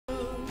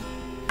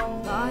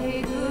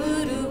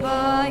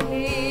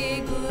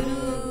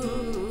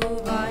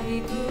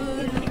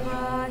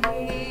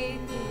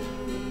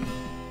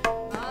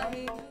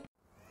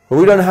But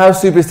we don't have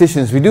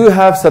superstitions. We do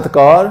have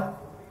satkar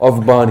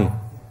of Bani.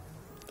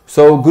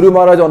 So Guru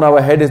Maharaj on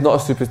our head is not a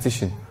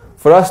superstition.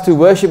 For us to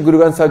worship Guru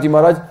Granth Sahib Ji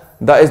Maharaj,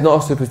 that is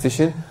not a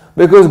superstition,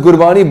 because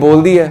Gurbani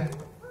boldi hai.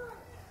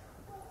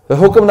 The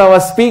Hukamnama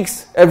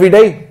speaks every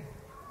day.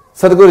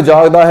 Sadguru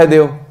jagda hai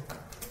deo.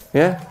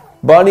 Yeah?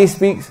 Bani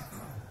speaks.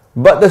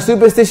 But the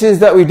superstitions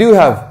that we do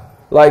have,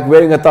 like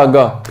wearing a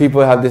taga,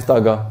 people have this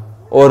taga,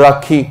 or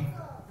rakhi,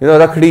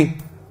 rakhdi,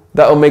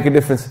 that will make a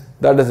difference.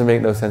 That doesn't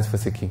make no sense for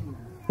Sikhi.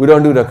 We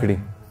don't do rakhdi.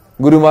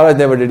 Guru Maharaj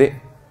never did it.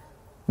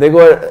 They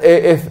go,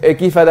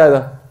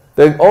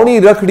 the only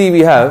rakhdi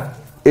we have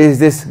is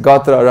this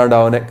gatra around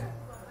our neck.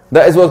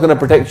 That is what's going to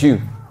protect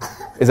you.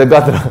 It's a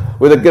gatra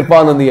with a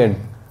kirpan on the end.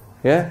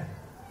 Yeah?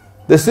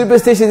 The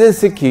superstitions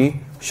in Sikhi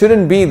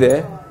shouldn't be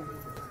there,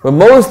 but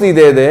mostly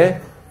they're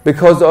there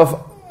because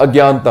of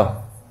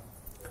agyanta.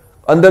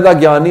 Andar da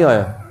gyan nahi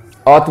aaya,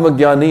 atma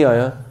gyan nahi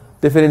aaya,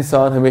 te fir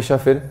insaan hamesha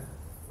fir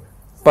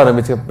param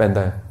vich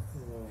penda hai.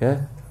 Yeah?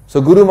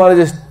 So Guru Maharaj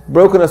has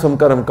broken us from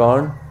Karam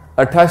Kand,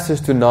 attached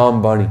us to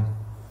Naam Bani.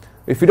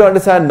 If you don't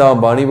understand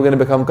Naam Bani, we're going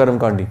to become Karam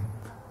Kandi,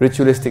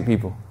 ritualistic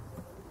people.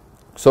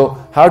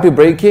 So how to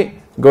break it?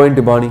 Go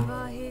into Bani.